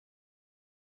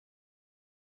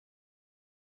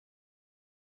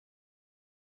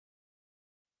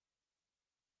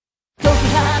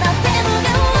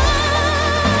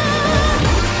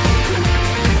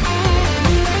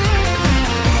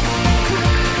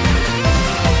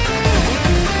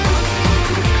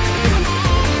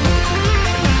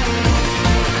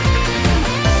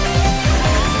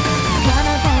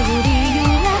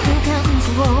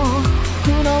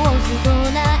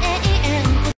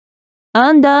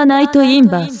アンダーナイトイン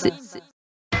バース。アーケ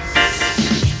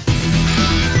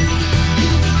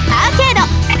ード。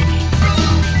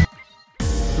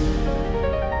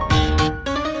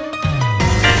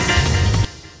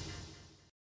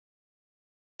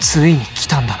ついに来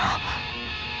たんだ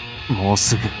な。もう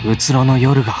すぐうつろの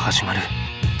夜が始まる。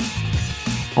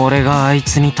俺があい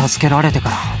つに助けられてか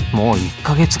らもう1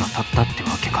ヶ月が経ったってわ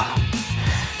けか。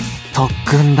特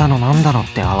訓だのなんだのっ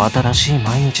て慌ただしい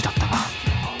毎日だったが、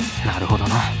なるほど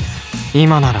な、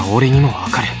今なら俺にもわ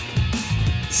かる。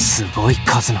すごい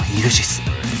数のイルシス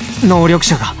能力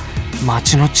者が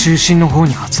街の中心の方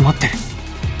に集まってる。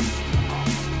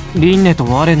リンネと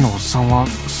ワレンのおっさんは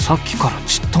さっきから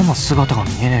ちっとも姿が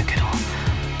見えねえけど、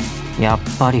やっ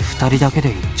ぱり2人だけ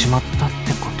で行っちまったっ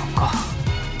てことか。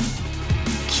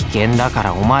危険だか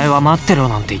らお前は待ってろ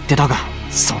なんて言ってたが、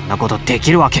そんなことで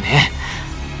きるわけねえ。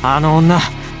あの女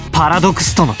パラドク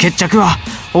スとの決着は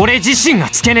俺自身が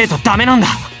つけねえとダメなんだ。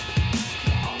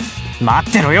待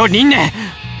ってろよリンネ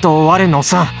とワレンのおっ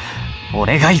さん、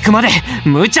俺が行くまで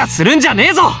無茶するんじゃね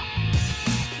えぞ。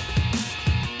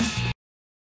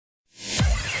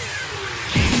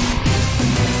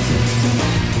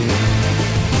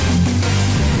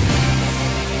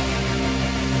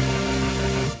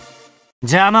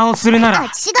邪魔をするなら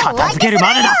片付ける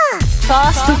までだ。ファ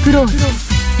ーストクローズ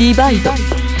ディバイド。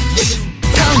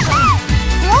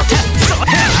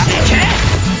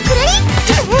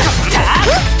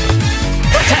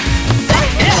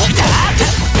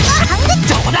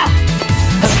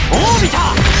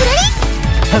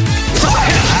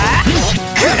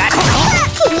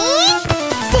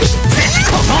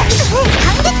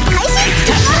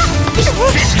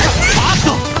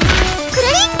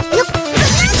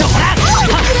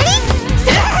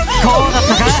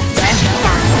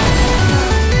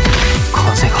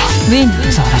ウィン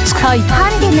ザラつく。ハ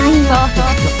ンデないんパーフェ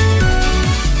ク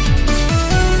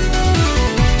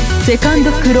ト。セカン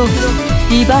ドクローズ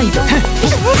ディバイド。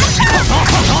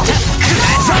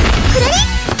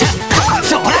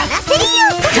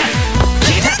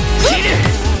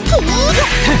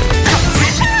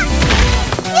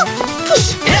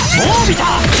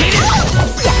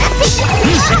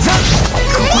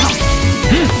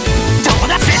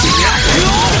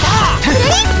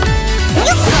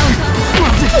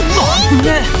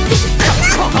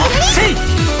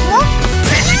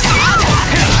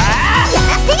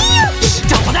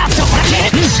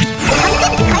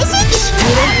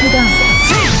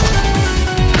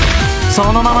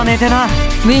そのまま寝てな。ウ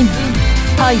ィン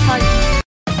はい。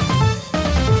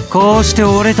こうして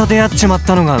俺と出会っちまっ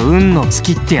たのが運の尽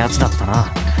きってやつだったな。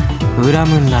恨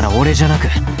むんなら俺じゃなく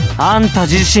あんた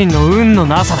自身の運の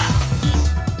なさだ。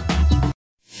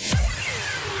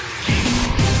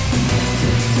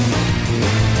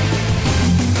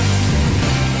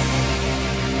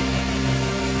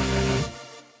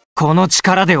この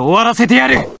力で終わらせてや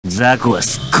る。ザコは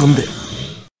すっ込んでる。フ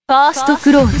ァースト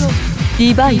クローズデ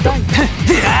ィバイド。や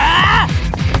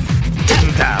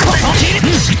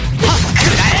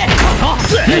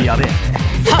べえ。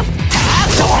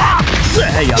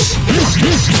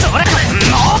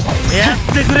やっ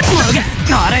てくれ。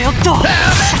あれよっと。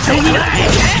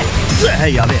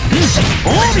やべえ。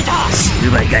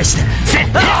10倍返しだ。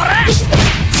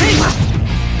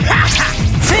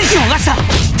逃した。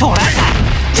取られた。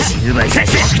10倍返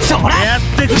せ。そらやっ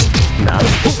てくれ。なんと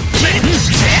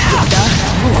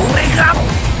俺が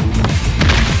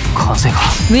風が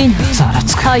ウィンざら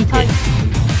つく。はい。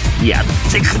やっ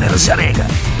てくれるじゃねえか。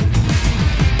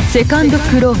セカンド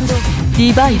クローズデ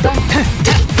ィバイド。そ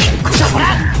ら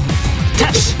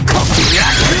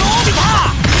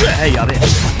やべえ。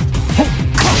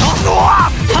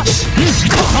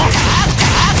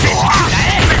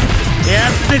や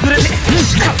ってくれ。や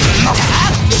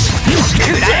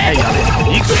べえ。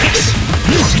いくぜ。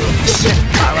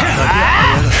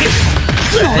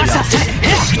逃した。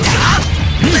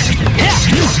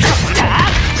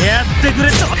やってくれ。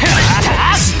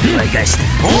10倍返して。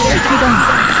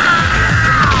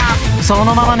そ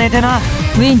のまま寝てな。ウ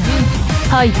ィン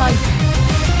はい。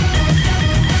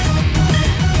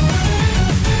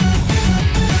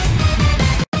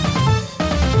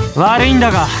悪いん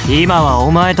だが今は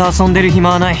お前と遊んでる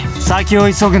暇はない。先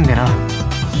を急ぐんでな。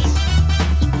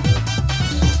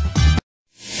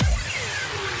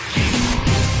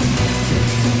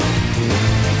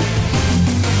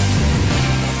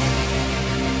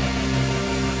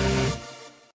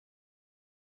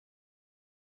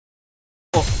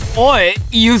おい、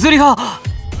譲りが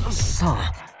さん、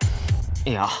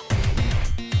いや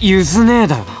譲ねえ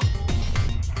だよな。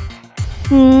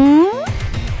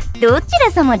どち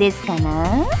ら様ですか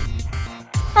な。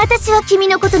私は君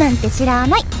のことなんて知ら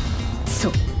ない。そ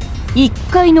一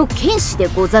介の剣士で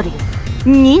ござるよ。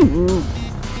ニンニン。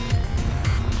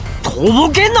とぼ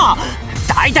けんな。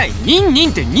大体ニンニ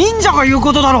ンって忍者が言う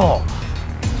ことだろ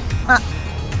う。あ、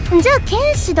じゃあ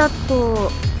剣士だ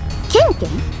とケンケン？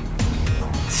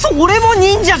それも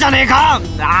忍者じゃねえか。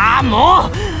ああ、も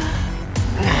う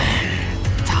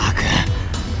たく、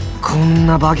こん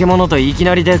な化け物といき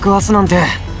なり出くわすなんて、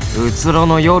うつろ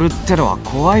の夜ってのは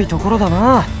怖いところだ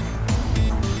な。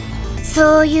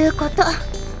そういうこと。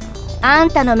あん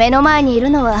たの目の前にいる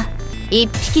のは一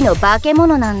匹の化け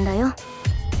物なんだよ。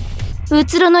う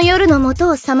つろの夜の元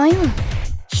をさまよう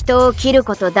人を切る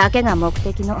ことだけが目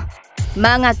的の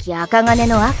曲垣赤金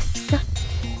の悪鬼さ。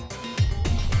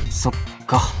そっ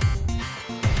か。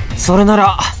それな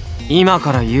ら今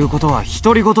から言うことは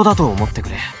独り言だと思ってく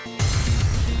れ。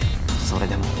それ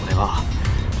でも俺は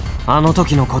あの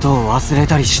時のことを忘れ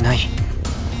たりしない。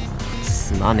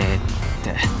すまねえっ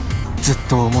てずっ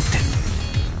と思ってる。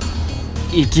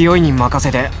勢いに任せ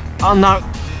てあんな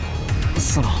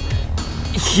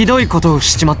ひどいことを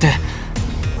しちまって、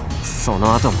そ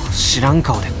の後も知らん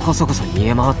顔でこそこそ逃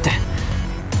げ回って、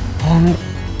ほん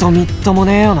とみっとも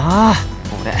ねえよな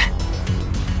俺。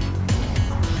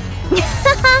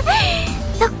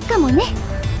そっかもね。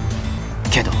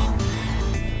けど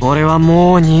俺は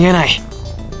もう逃げない。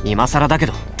今更だけ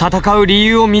ど戦う理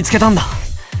由を見つけたんだ。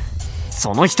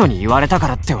その人に言われたか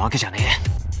らってわけじゃねえ。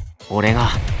俺が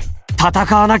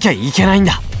戦わなきゃいけないん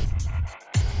だ。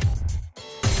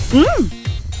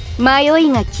迷い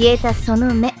が消えたそ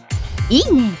の目、い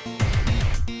いね。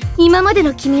今まで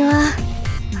の君は、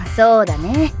まあそうだ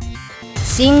ね、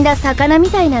死んだ魚み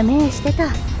たいな目してた。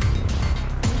じ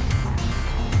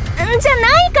ゃ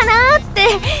ないかなって。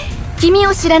君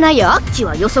を知らないアッキー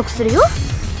は予測するよ。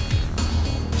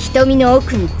瞳の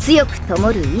奥に強く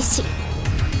灯る意志、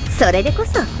それでこ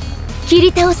そ切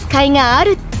り倒す甲斐があ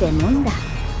るってもんだ。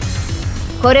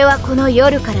これはこの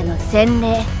夜からの洗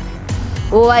礼。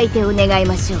お相手を願い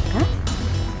ましょうか。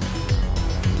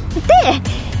で、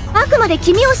あくまで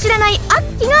君を知らないア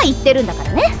ッキが言ってるんだか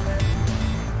らね。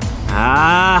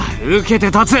ああ、受けて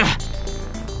立つ。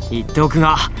言っておく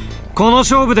が、この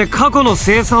勝負で過去の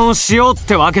清算をしようっ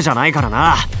てわけじゃないから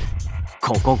な。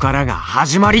ここからが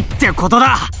始まりってこと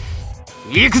だ。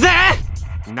行くぜ、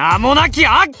名もなき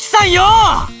アッキさんよ。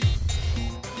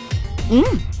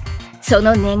そ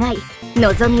の願い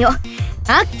望みをアッ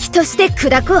キとして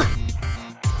砕こう。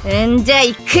じゃあ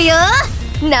行くよ、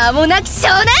名もなき少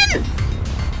年。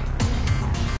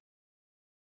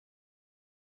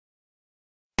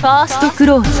ファーストク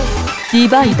ローズディ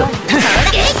バイド。それ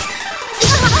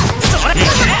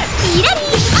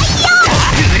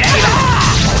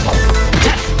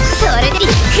でいく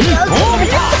よ。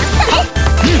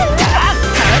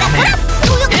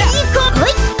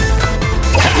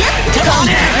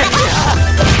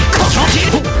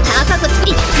高く作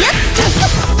り、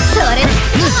それ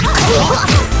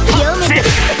両面で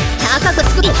高く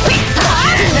作り、オ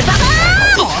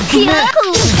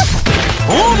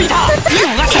ービだ。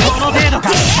逃したこの程度か。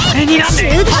あれになん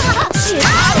で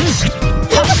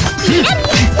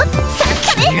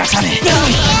逃がさねえ。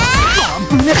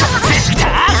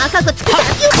高く作り、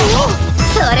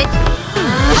それ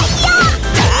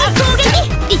攻撃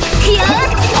いくよ。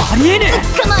ありえねえ。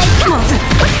捕まえた。まず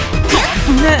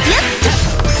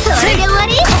それで終わ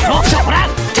り。よ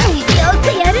く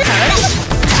やる。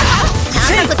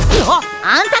高くつき、あ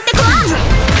んたって子は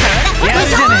やる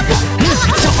じゃねえか。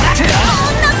そん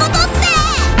なことって。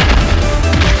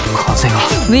風が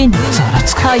ウィンドざら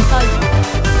つく。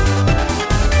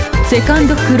セカン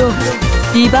ドクローズ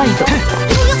ディバイド。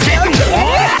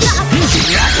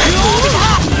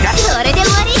それで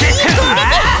終わり。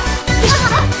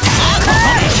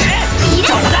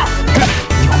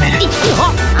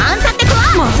あんたって子は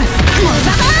まず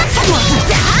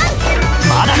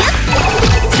まだよ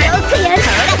くやる。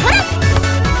ほら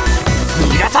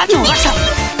逃がさん逃がした。ど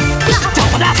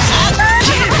こだ。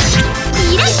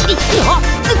イライリ捕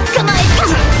まえた。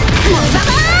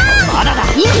まだだ。あ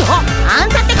ん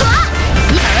たって子は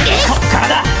こっから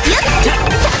だ。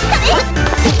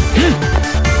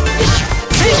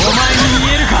お前に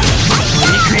見えるか。幾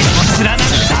重にも連なる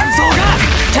断層が。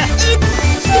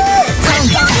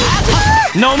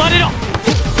飲まれろ。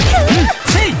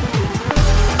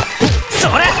そ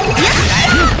れ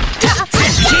高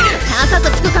く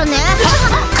つくからね。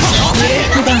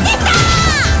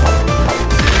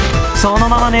その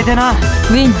まま寝てな。ウ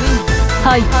ィン。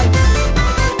はい。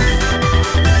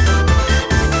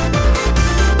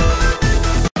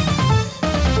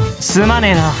すまね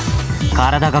えな。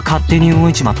体が勝手に動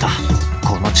いちまった。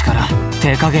この力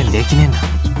手加減できねえんだ。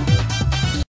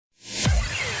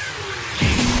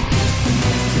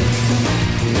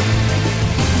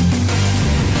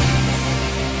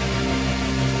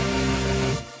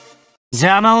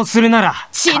邪魔をするなら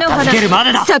血の片付けるま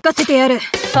でだ。咲かせてやる。フ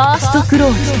ァーストクロ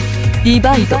ーズディ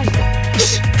バイド。力ね。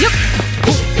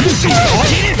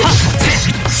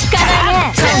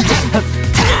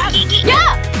や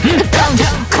っ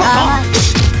効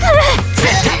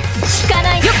か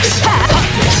ないよ。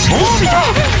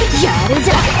やる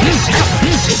じゃん。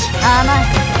甘い。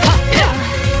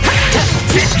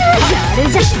やる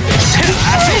じゃん。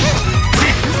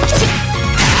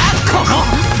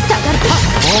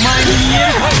お前に見え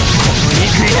るか、この肉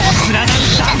を貫く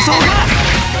断層が。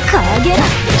影だ。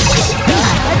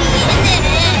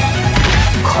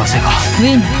風がウィ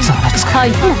ンざらつく。ハイ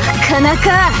なかなか。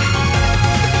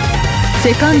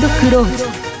セカンドクローズ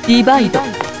ディバイド。い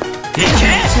け、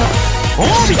オ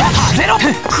ービタ当てろ。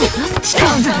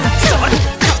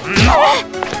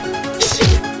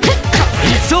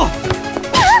そう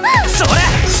それ効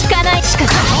かないしか。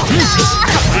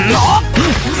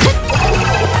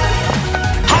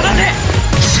離れ。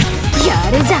や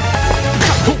るじゃん。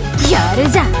やる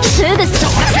じゃん。すぐそ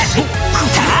れ。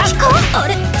あ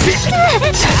れ。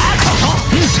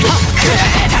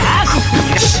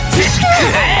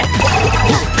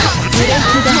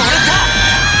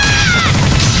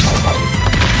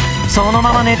その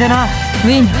まま寝てな。ウ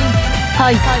ィン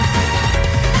ハイ。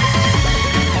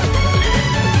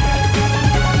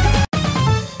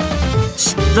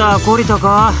ちった懲りた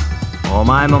か。お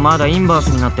前もまだインバース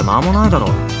になって間もないだろ。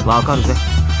わかるぜ。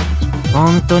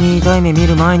本当に痛い目見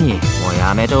る前にもう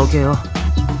やめておけよ。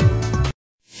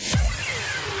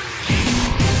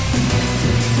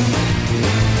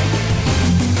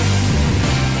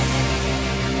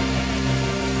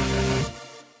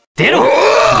出ろ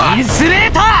インスレ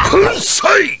ーター。粉砕。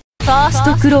ファース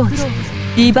トクローズ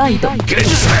ディバイド。現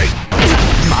在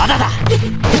まだだ。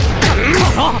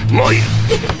もういい。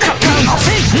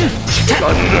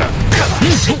ガンナ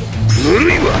ぬ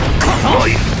るいわ。もう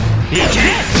いい。いや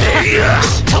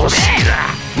惜しいな。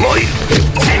もういい。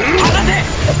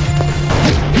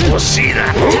惜しいな。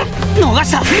逃し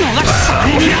た。それ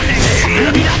になんで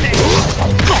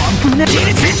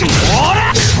ほら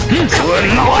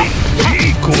い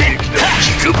い攻撃だ。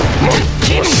効く。もう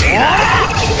惜しいな。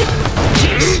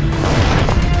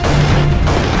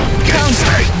現在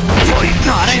もういい。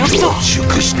あれよっと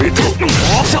熟してとや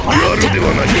るでは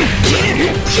ない。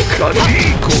い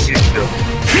い攻撃だ。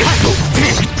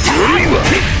ぬるいわ。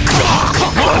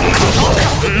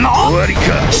終わりか。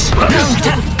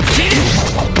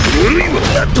ぬるいわ。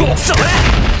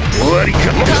終わりか。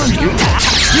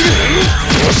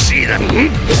惜しいな。やる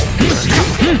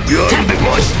でも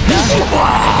い。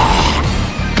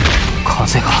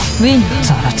風がウィン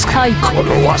ざらつく。ハイ。こ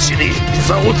のわしに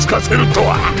膝をつかせると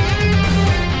は。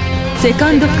セ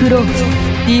カンドクローズ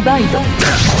ディバイド。あ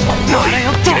れ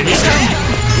よっとぬ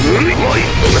るいわ。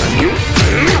何を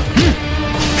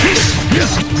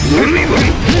ぬるいわ。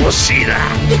惜しいな。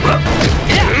オ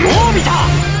ービタ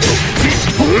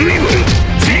ぬるいわ。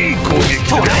いい攻撃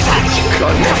だ。か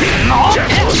なじゃあ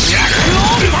惜しいな。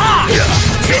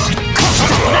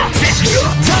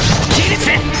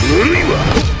ぬるいわ。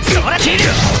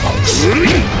ぬるい。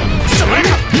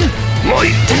もうい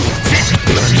い。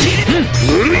ぬ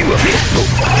るいわ。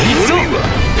ぬるいわ。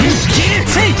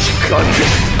かんで。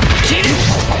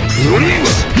ぬるいわ。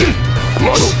ま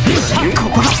だ。こ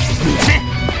こだ。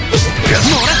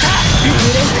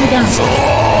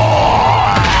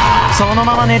その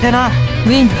まま寝てな。ウ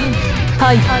ィン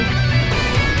ハイ。っ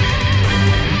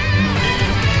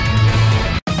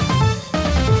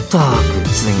たく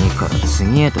次から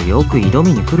次へとよく挑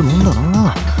みに来るもんだ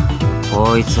な。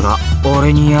こいつら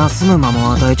俺に休む間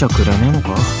も与えちゃくれねえのか。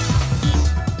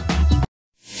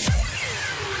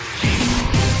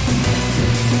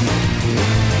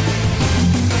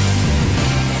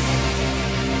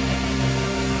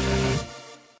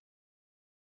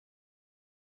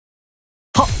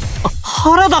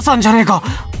原田さんじゃねえか。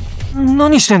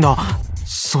何してんだ。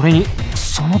それに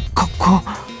その格好。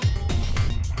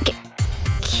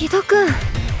木戸くん、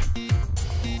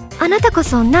あなたこ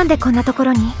そなんでこんなとこ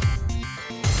ろに。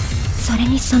それ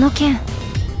にその件。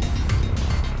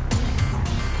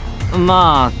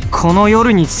まあこの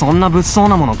夜にそんな物騒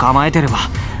なもの構えてれば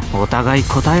お互い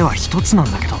答えは一つな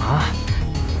んだけどな。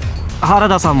原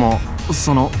田さんも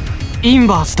そのイン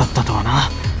バースだったとはな。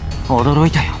驚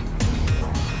いたよ。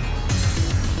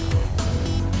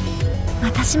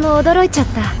私も驚いちゃっ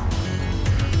た。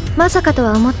まさかと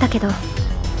は思ったけど、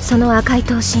その赤い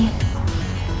頭身、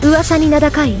噂に名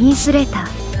高いインスレーター、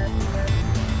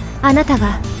あなた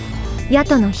がヤ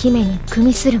トの姫に組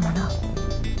みするもの、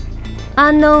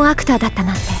アンノーンアクターだった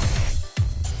なんて。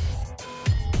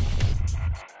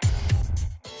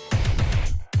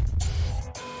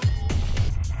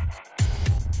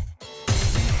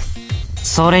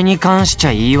それに関しち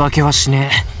ゃ言い訳はし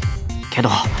ねえけど、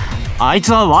あい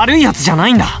つは悪いやつじゃな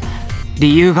いんだ。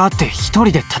理由があって一人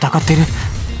で戦ってる。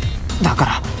だ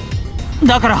か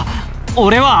ら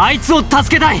俺はあいつを助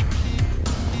けたい。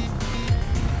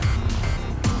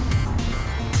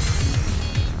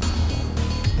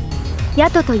ヤ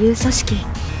トという組織、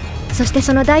そして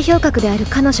その代表格である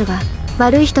彼女が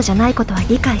悪い人じゃないことは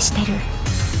理解してる。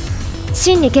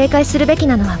真に警戒するべき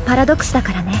なのはパラドックスだ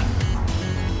からね。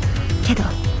けど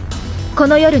こ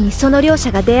の夜にその両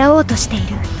者が出会おうとしている。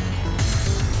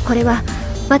これは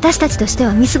私たちとして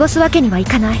は見過ごすわけにはい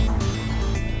かない。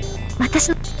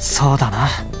そうだな。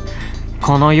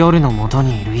この夜の元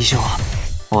にいる以上、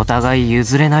お互い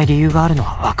譲れない理由があるの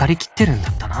は分かりきってるんだ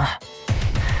ったな。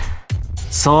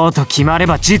そうと決まれ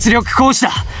ば実力行使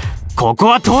だ。ここ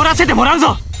は通らせてもらう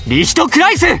ぞ、リヒトクラ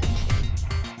イス。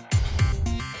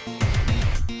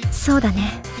そうだ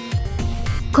ね。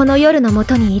この夜の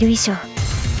元にいる以上、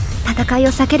戦いを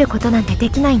避けることなんてで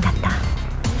きないんだった。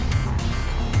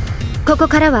ここ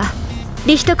からは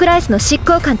リヒトクライスの執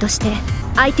行官として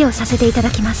相手をさせていただ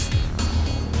きます。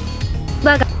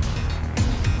我がフ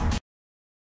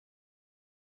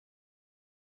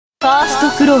ァース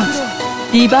トクローズ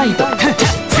ディバイド。欲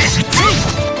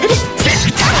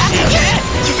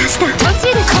し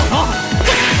いですこ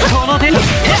の手にや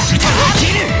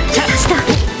り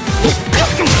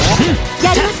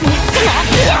ますね。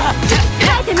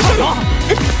変えてみせる。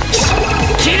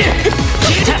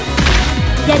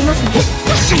やりますね。そう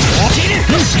かな。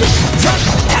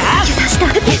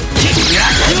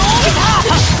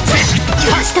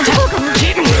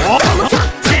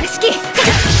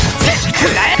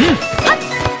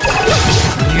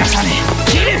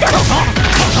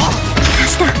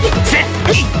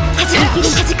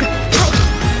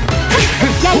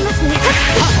やりますね。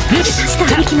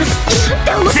いきます。っ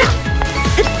て重さ。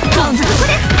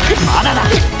まだだ。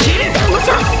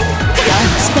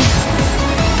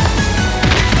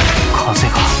風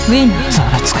がウィンざ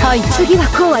らつく。はい。次は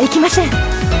こうはいきません。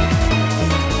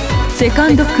セカ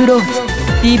ンドクローズ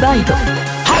ディバイド。やり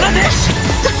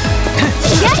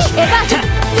エヴァージョン。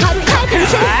変えてみ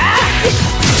せる。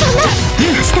そんな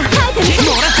変えてみせる。重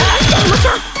さ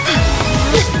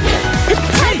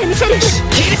変えてみせる。や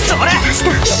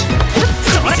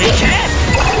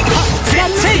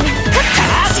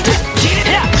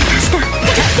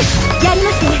り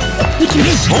ますね。いきま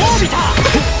す。もう見た。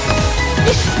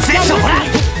ほら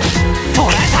捉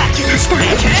えた。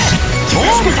もう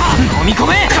見た。飲み込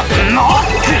め。もう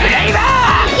フレイバー。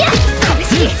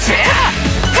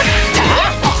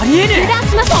ありえね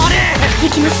え。い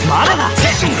きます。まだだ。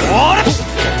ほら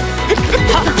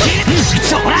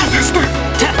そら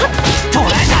捉え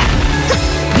た。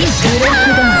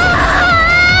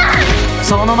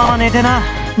そのまま寝てな。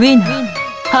ウィン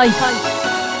はい。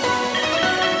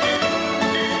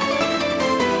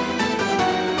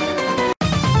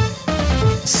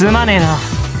すまねえな。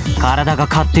体が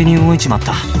勝手に動いちまっ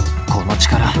た。この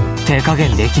力手加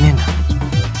減できねえんだ。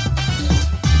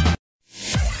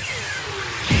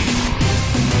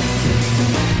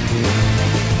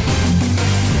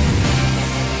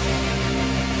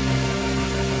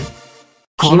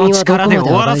この力で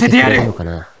終わらせてやる。フ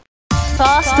ァ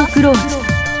ーストクローズ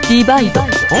ディバイド。オー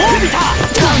ビ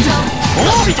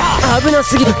タ危な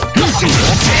すぎる。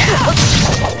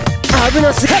危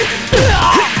なすぎる。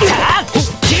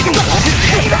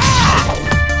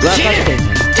分かってる。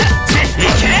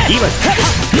今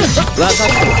分かっ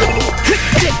てる。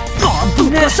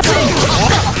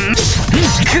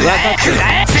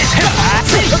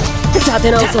立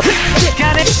て直そう。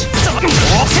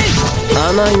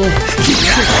甘いね。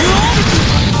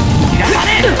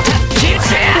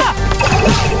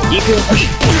行くよ。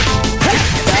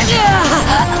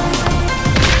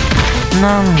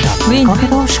なんだウィンかけ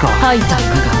倒しか。ハイターが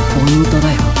ポイント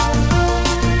だよ。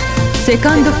セ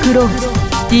カンドクローズ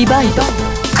ディバイド。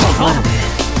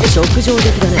食上的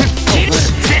だね。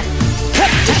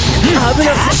危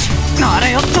なすぎ。あ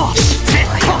れよっと。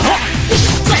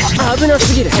危な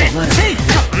すぎる。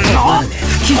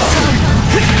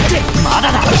ま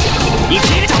だだ。い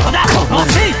けるとこだ。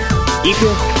行く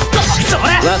よ。それ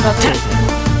分かってる。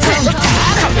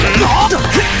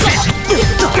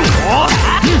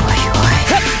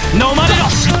飲まれろ。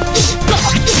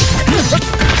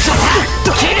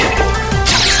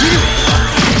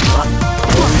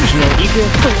行くよ。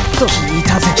聞い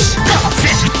たぜ。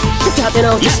立て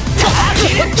直し。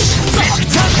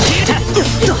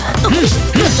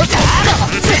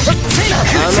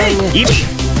甘いね。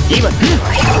今分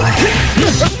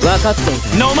かっている。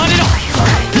飲まれろ。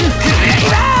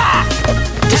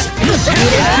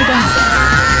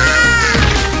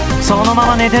そのま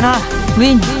ま寝てな。ウ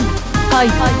ィンはい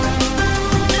っ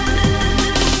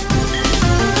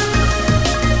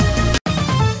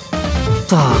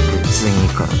たく次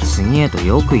から次へと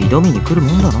よく挑みに来る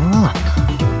もんだな。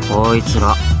こいつ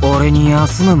ら俺に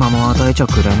休む間も与えちゃ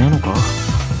くれねえのか。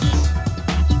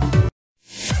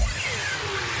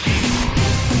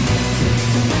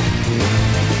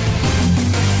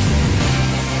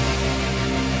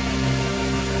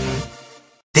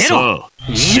出ろ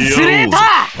インスレーター。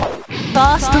フ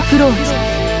ァーストクローズ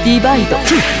ディバイド逃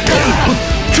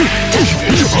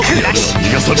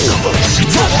がされた。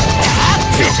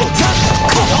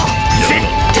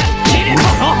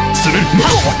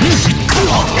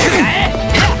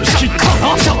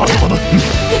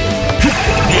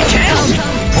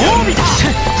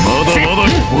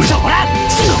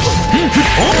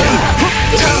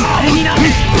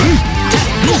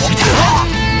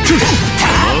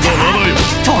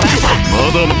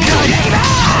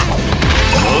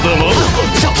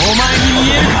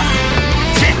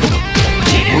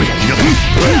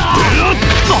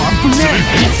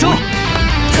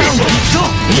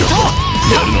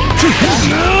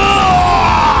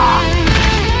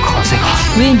風が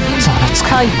ウィンざらつく。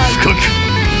はい深く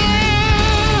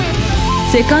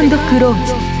セカンドクロー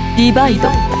ズディバイド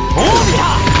ま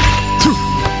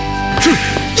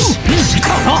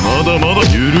だまだ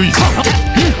緩いぞ。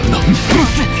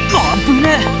危ね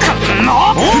え。まだ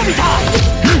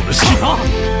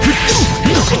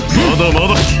まだ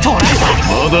ま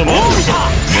だま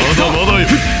だよ。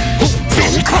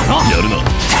やるな。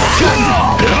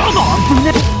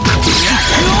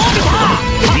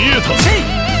見えた。ま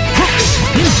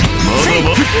だま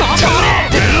だ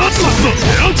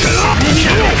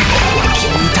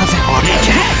いたぜ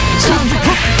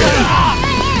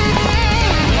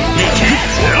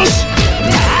よし。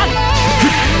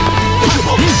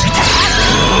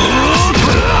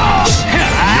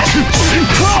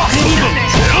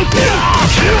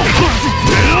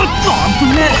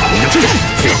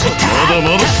まだ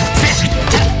まだ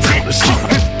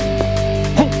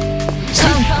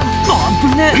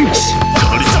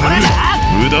カリスマに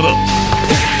無駄だ。よ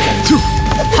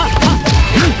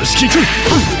し、キック。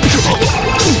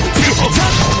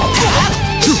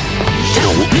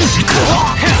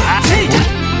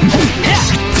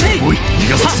おい、逃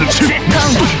がさせる。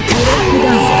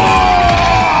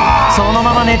その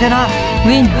まま寝てな。ウ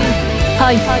ィン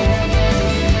はい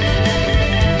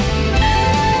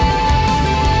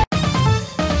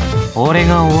俺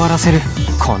が終わらせる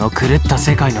この狂った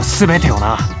世界の全てを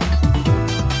な。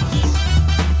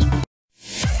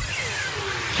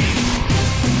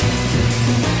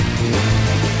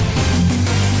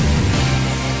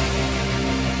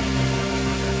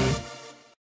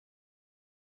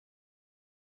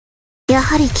や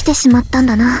はり来てしまったん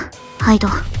だな、ハイド。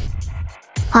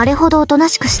あれほどおとな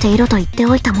しくしていろと言って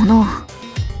おいたものを。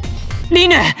リ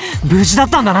ネ、無事だっ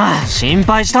たんだな。心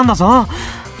配したんだぞ。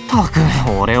たく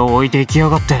俺を置いて行きや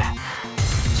がって。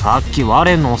さっきワ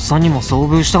レンのおっさんにも遭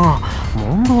遇したが、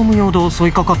問答無用で襲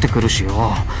いかかってくるし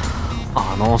よ。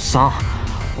あのおっさん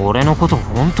俺のこと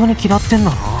本当に嫌ってん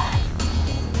だな。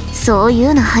そう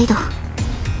言うな、ハイド。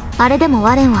あれでも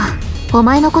ワレンはお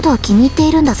前のことを気に入って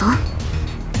いるんだぞ。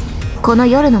この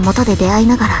夜の下で出会い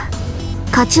ながら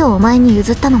勝ちをお前に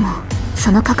譲ったのも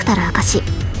その確たる証。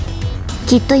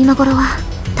きっと今頃は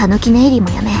狸寝入り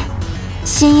もやめ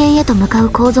深淵へと向かう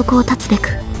後続を断つべく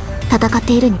戦っ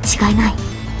ているに違いない。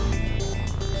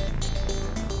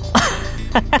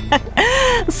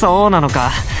そうなの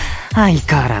か。相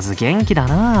変わらず元気だ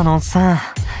なあのおっさん。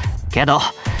けど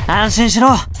安心しろ。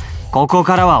ここ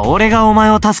からは俺がお前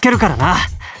を助けるからな。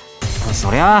そ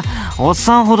りゃおっ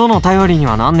さんほどの頼りに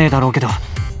はなんねえだろうけど、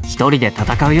一人で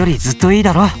戦うよりずっといい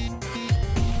だろ。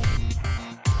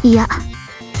いや、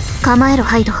構えろ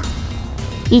ハイド。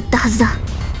言ったはずだ。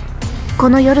こ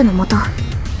の夜の下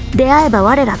出会えば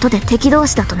我らとで敵同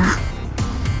士だとな。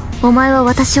お前は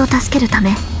私を助けるた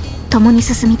め共に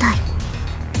進みたい。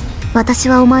私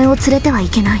はお前を連れてはい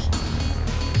けない。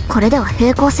これでは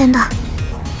平行線だ。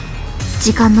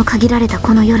時間の限られた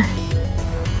この夜、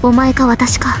お前か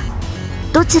私か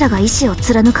どちらが意志を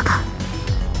貫くか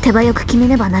手早く決め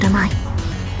ねばなるまい。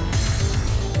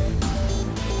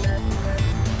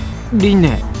リン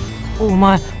ネ、お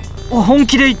前本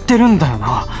気で言ってるんだよ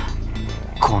な。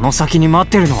この先に待っ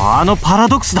てるのはあのパラ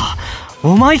ドックスだ。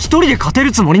お前一人で勝て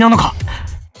るつもりなのか。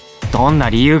どんな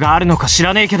理由があるのか知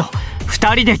らねえけど、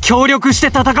二人で協力して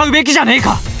戦うべきじゃねえ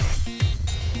か。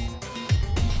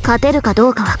勝てるかど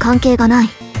うかは関係がない。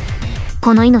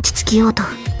この命尽きようと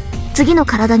次の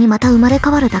体にまた生まれ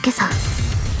変わるだけさ。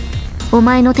お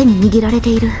前の手に握られて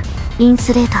いるイン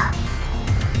スレータ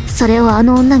ー、それをあ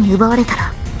の女に奪われた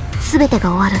ら全て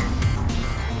が終わる。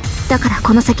だから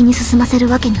この先に進ませる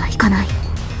わけにはいかない。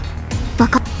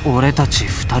俺たち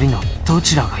二人のど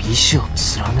ちらが意志を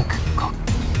貫くか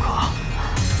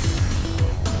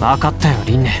分かったよ、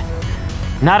リンネ。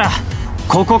なら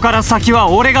ここから先は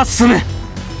俺が進む。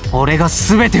俺が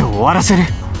全てを終わらせる。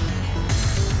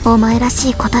お前らし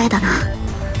い答えだな。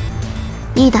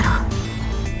いいだろう。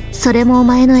それもお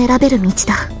前の選べる道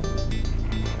だ。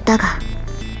だが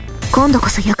今度こ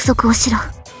そ約束をしろ。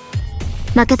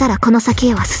負けたらこの先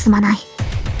へは進まない。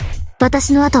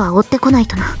私の後は追ってこない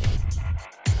とな。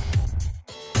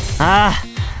ああ、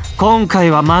今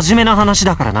回は真面目な話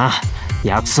だからな。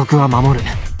約束は守る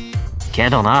け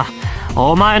どな、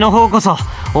お前の方こそ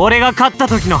俺が勝った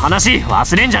時の話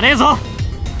忘れんじゃねえぞ。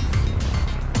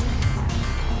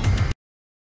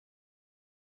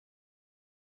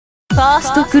ファー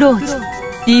ストクローズ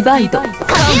ディバイド。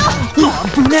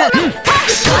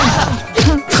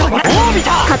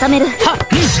固める。な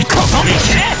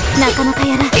かなか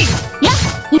やら。こ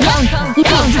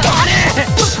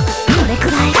れ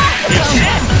くらい。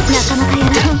なかなかや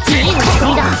ら。次の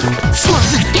次だ。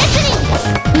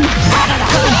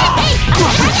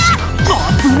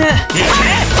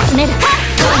詰める。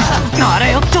あ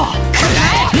れよっと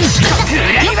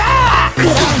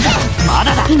ま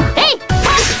だだ。今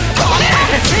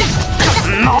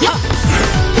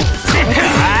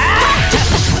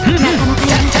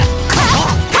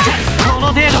この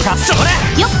程度か。それ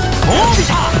よっ。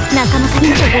なかなかに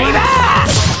手強い。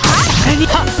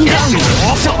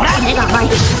目が甘い。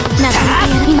なかなか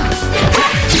やる。今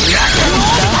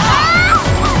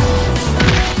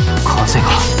風が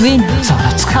ウィンざら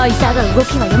つく。だが動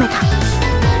きは読めた。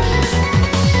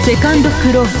セカンド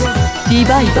クローズディ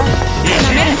バイド。な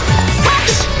める。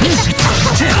こ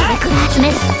れくらい詰め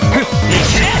る。よ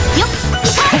っ。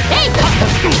えいよ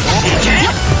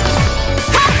っ。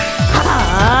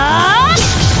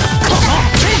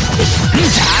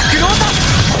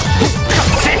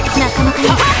なかなかや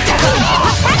る。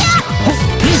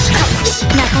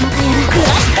なかなかやる。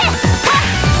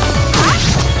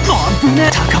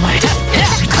高まれ。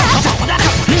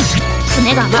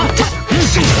爪が甘い。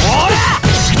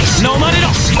飲まれろ。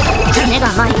爪が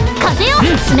甘い。風よ。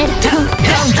詰める。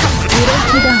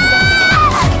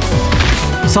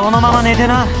そのまま寝て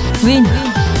な。ウィン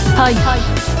はい。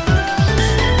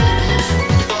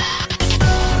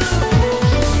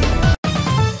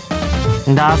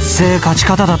だっせー勝ち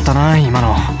方だったな今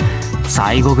の。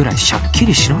最後ぐらいしゃっき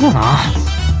りしろよな。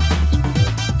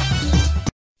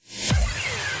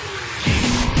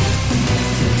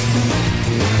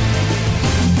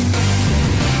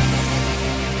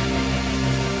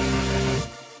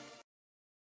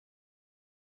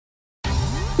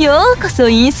ようこそ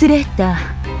インスレーター。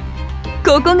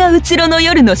ここがうつろの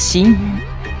夜の深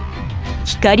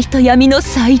淵、光と闇の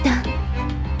祭壇。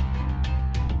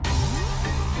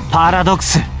パラドック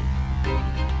ス。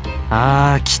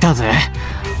ああ、来たぜ。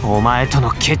お前と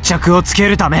の決着をつけ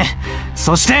るため、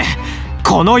そして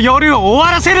この夜を終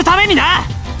わらせるためにな。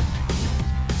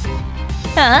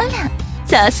あら、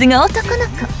さすが男の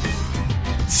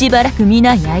子。しばらく見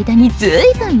ない間にずい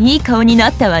ぶんいい顔にな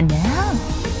ったわね。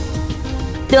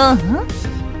どう？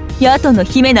ヤトの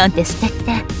姫なんて捨て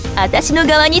て私の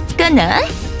側につかない？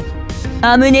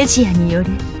アムネジアによ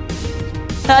る、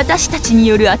私たちに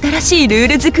よる新しいルー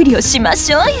ル作りをしま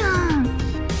しょうよ。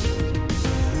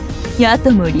ヤ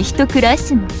トもリヒトクライ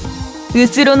スもう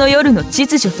つろの夜の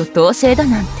秩序と統制だ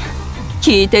なんて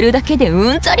聞いてるだけで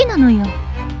うんざりなのよ。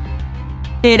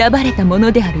選ばれたも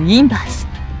のであるインバース、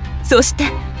そし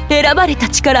て選ばれた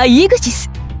力イグジス、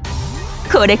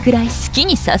これくらい好き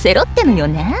にさせろってのよ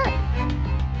ね。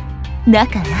だ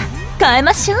から変え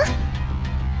ましょう。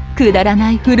くだらな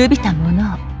い古びたも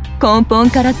のを根本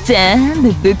から全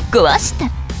部ぶっ壊して、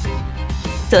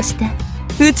そして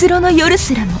うつろの夜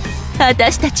すらも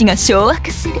私たちが掌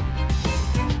握する。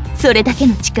それだけ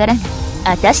の力が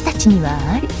私たちには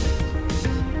ある。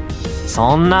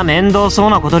そんな面倒そう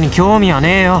なことに興味は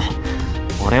ねえよ。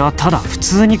俺はただ普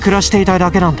通に暮らしていたい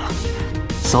だけなんだ。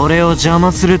それを邪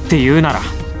魔するって言うなら、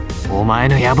お前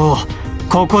の野望を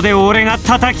ここで俺が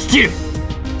叩き切る。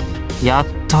やっ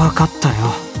と分かったよ。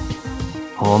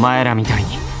お前らみたい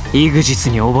にイグジス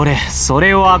に溺れ、そ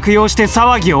れを悪用して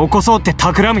騒ぎを起こそうって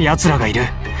企む奴らがいる。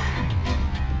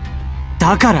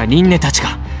だからリンネたち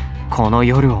がこの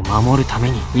夜を守るため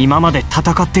に今まで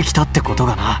戦ってきたってこと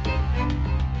がな。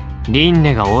リン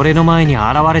ネが俺の前に現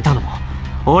れたのも、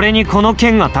俺にこの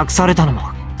剣が託されたのも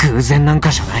偶然なん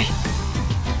かじゃない。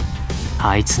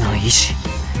あいつの意志、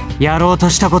やろうと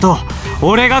したことを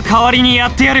俺が代わりにや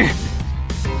ってやる。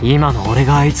今の俺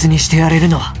があいつにしてやれる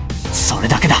のはそれ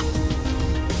だけだ。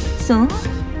そう、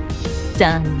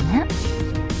残念。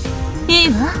いい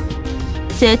わ、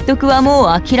説得は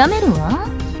もう諦めるわ。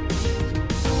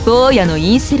坊やの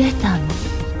インスレーターも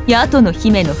ヤトの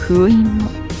姫の封印も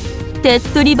手っ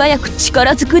取り早く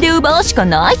力ずくで奪うしか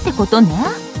ないってことね。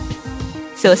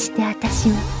そして私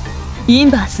はイ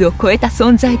ンバースを超えた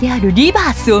存在であるリバ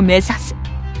ースを目指す。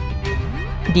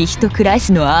リヒトクライ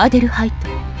スのアーデルハイト、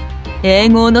永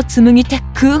劫の紡手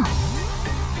クオン、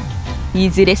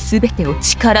いずれ全てを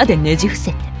力でねじ伏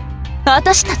せて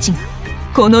私たちが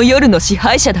この夜の支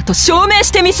配者だと証明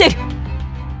してみせる。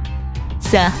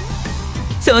さあ、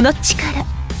その力、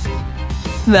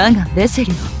我がベセ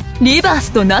ルをリバー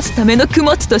スとなすための供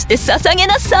物として捧げ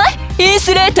なさい、イン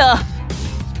スレーター。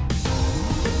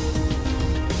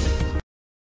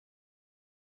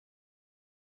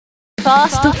ファー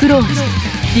ストクローズ、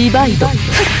ディバイド。ま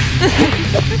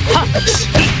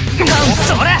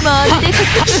るで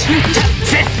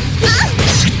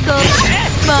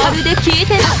まるで聞い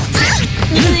てる。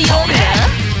強いわ。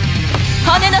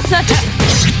跳ねなさい。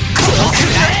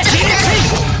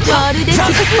まるで聞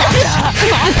いてる。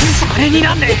あれに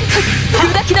なんね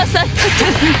砕きなさい。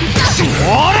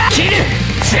ほら切る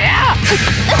せやそ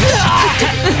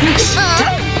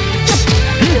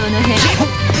の辺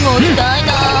もったいな。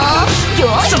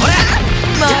それ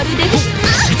まるで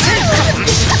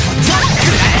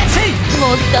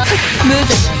もった無残。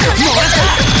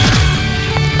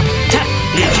砕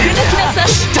きなさい。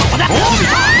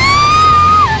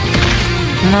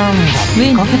なんだ、ウィ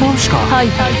ンかけ倒しか。はい、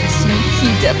私の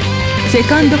膝。セ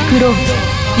カンドクローズ、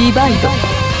ディバイド。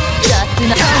雑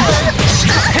な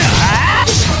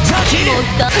もっ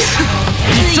た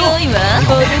強いわ。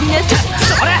踊りなさい。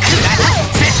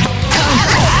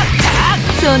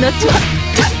その調子。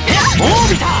お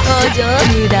嬢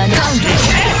無駄な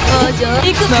お嬢行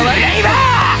く回り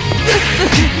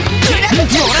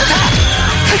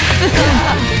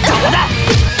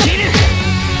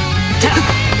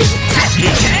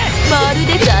まるで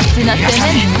雑な攻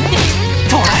めね。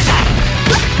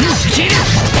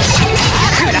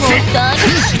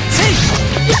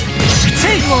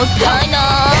もったいな。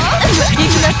行き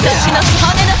なさい、しなさい、跳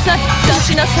ねなさい、出し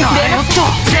なさい、出なさい。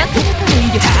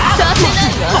させな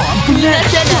いわ、逃が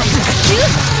さない。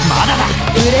まだだ。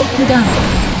ブレイクダウン。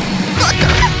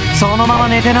そのまま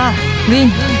寝てな。ウィン。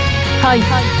はい。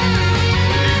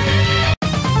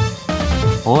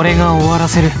俺が終わら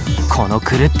せる、この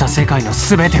狂った世界の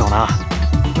全てをな。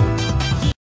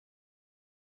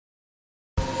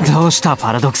どうした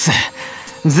パラドックス、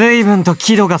随分と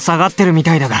輝度が下がってるみ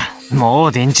たいだが、も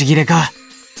う電池切れか。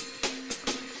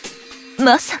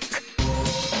まさか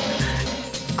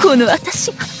この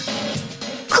私が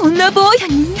こんな坊や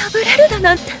に破れるだ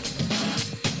なんて。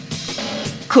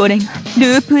これが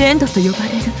ループエンドと呼ばれ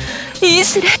るイン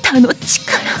スレーターの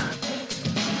力。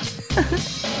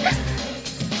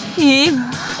いいわ、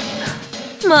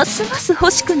ますます欲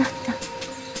しくなった。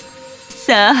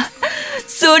さあ、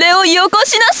それをよこ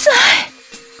しなさい。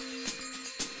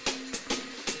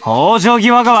往生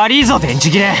際が悪いぞ電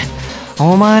池切れ。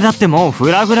お前だってもう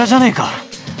フラフラじゃねえか。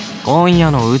今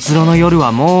夜のうつろの夜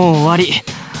はもう終わり。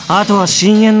あとは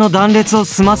深淵の断裂を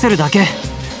済ませるだけ。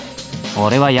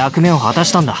俺は役目を果た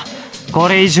したんだ。こ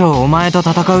れ以上お前と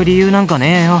戦う理由なんか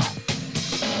ねえよ。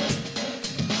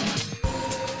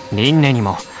リンネに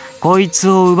もこいつ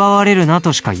を奪われるな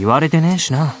としか言われてねえ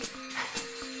しな。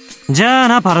じゃあ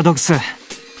なパラドックス、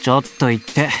ちょっと行っ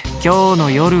て今日の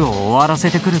夜を終わら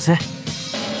せてくるぜ。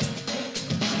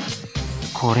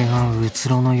これがうつ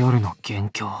ろの夜の元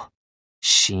凶、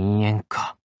深淵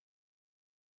か。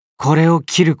これを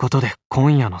切ることで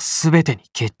今夜の全てに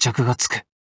決着がつく。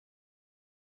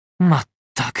まっ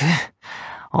たく、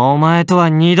お前とは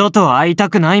二度と会い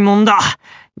たくないもんだ。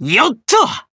よっと。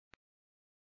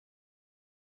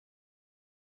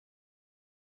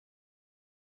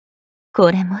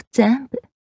これも全部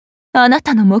あな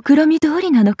たの目論見通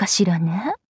りなのかしら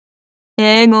ね。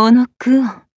永劫のクオ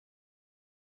ン。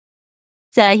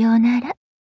さようなら、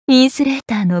インスレー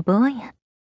ターの坊や。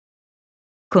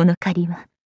この借りは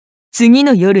次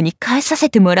の夜に返させ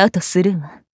てもらうとする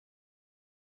わ。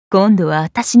今度は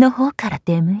私の方から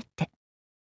出向いて。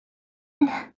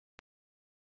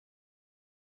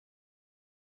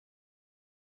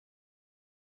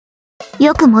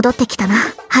よく戻ってきたな、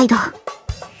ハイド。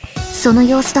その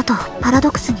様子だとパラド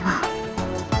ックスには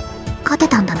勝て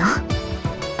たんだな。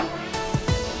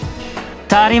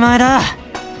当たり前だ。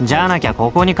じゃなきゃ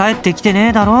ここに帰ってきてね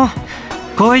えだろ。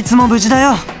こいつも無事だ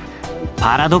よ。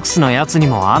パラドックスのやつに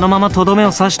もあのままとどめ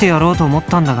を刺してやろうと思っ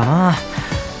たんだがな。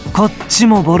こっち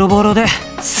もボロボロで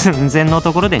寸前の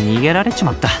ところで逃げられち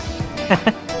まった。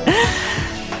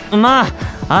まあ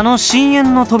あの深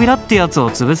淵の扉ってやつを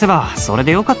潰せばそれ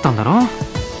でよかったんだろ。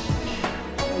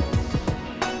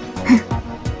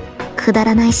くだ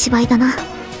らない芝居だな。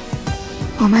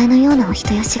お前のようなお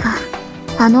人よしが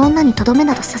あの女にとどめ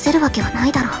などさせるわけはな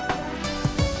いだろ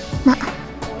う。ま、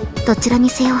どちらに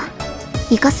せよ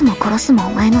生かすも殺すもお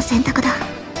前の選択だ。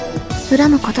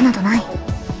恨むことなどない。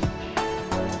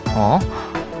あ？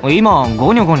今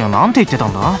ゴニョゴニョなんて言ってた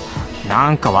んだ？な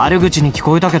んか悪口に聞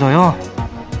こえたけどよ。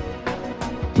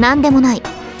なんでもない。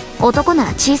男な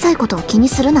ら小さいことを気に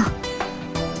するな。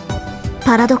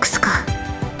パラドックスか。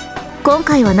今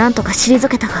回はなんとか退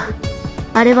けたが、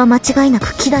あれは間違いな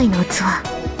く希代の器。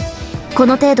こ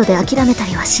の程度で諦めた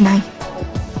りはしない。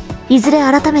いずれ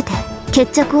改めて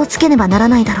決着をつけねばなら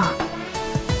ないだろう。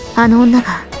あの女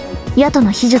が野党の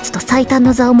秘術と最短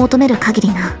の座を求める限り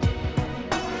な。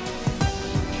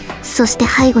そして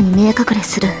背後に見え隠れ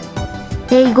する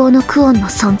永劫のクオンの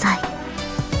存在。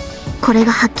これ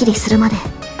がはっきりするまで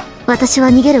私は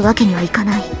逃げるわけにはいか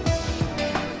ない。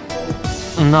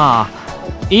なあ、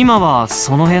今は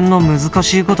その辺の難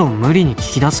しいことを無理に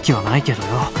聞き出す気はないけどよ。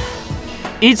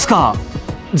いつか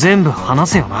全部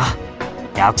話せよな。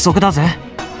約束だぜ。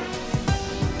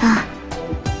あ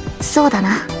あ、そうだ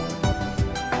な。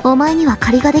お前には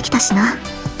借りができたしな。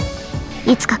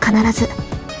いつか必ず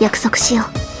約束しよ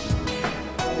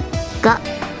う。が、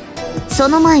そ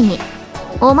の前に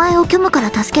お前を虚無から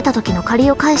助けた時の借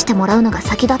りを返してもらうのが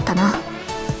先だったな。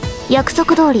約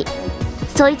束通り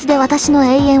そいつで私の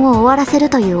永遠を終わらせ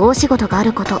るという大仕事があ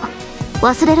ること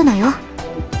忘れるなよ。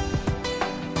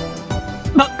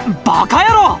バカ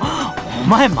野郎！お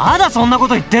前まだそんなこ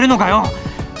と言ってるのかよ。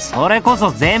それこ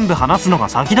そ全部話すのが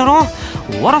先だろ。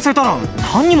終わらせたら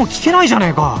何にも聞けないじゃね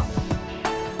えか。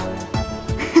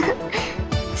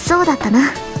そうだった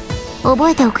な。覚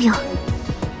えておくよ。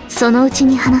そのうち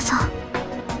に話そう。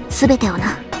全てを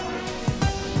な。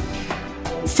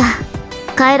さ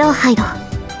あ帰ろうハイド。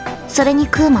それに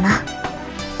クーもな。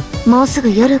もうす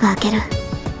ぐ夜が明ける。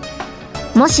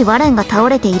もしワレンが倒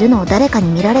れているのを誰かに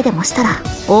見られでもしたら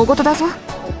大事だぞ。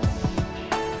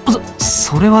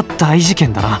それは大事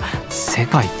件だな。世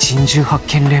界珍獣発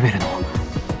見レベルの。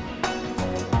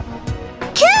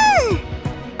キューン！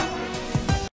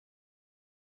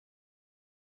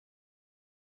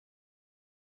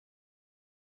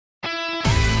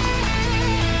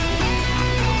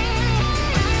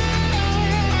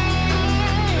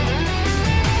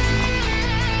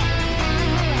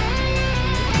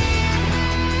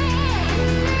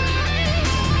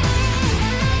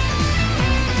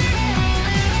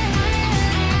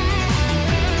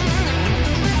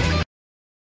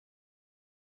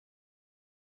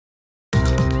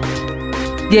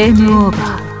ゲームオー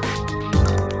バー。